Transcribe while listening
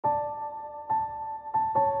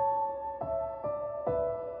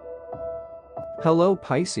Hello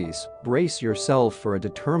Pisces, brace yourself for a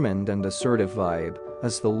determined and assertive vibe.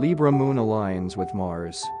 As the Libra moon aligns with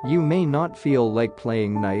Mars, you may not feel like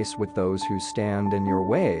playing nice with those who stand in your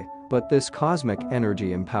way, but this cosmic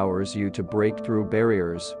energy empowers you to break through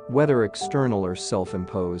barriers, whether external or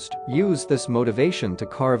self-imposed. Use this motivation to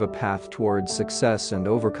carve a path towards success and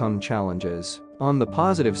overcome challenges. On the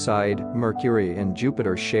positive side, Mercury and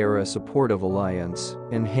Jupiter share a supportive alliance,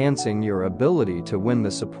 enhancing your ability to win the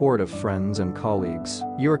support of friends and colleagues.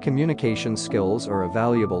 Your communication skills are a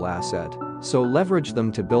valuable asset, so leverage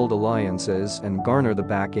them to build alliances and garner the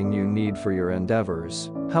backing you need for your endeavors.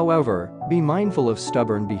 However, be mindful of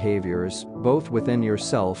stubborn behaviors, both within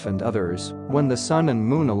yourself and others. When the Sun and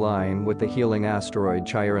Moon align with the healing asteroid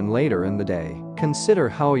Chiron later in the day, consider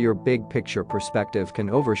how your big picture perspective can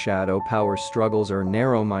overshadow power struggles or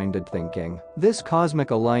narrow-minded thinking. This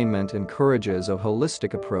cosmic alignment encourages a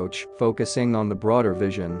holistic approach, focusing on the broader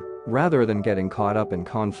vision, rather than getting caught up in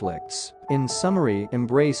conflicts. In summary,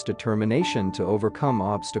 embrace determination to overcome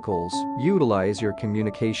obstacles, utilize your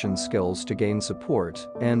communication skills to gain support,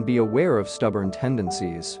 and be aware of stubborn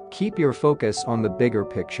tendencies. Keep your focus on the bigger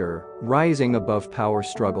picture, rising above power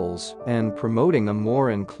struggles, and promoting a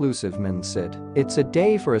more inclusive mindset. It's a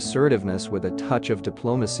day for assertiveness with a touch of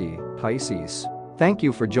diplomacy, Pisces. Thank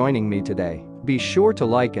you for joining me today. Be sure to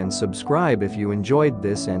like and subscribe if you enjoyed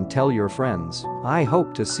this and tell your friends. I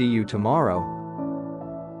hope to see you tomorrow.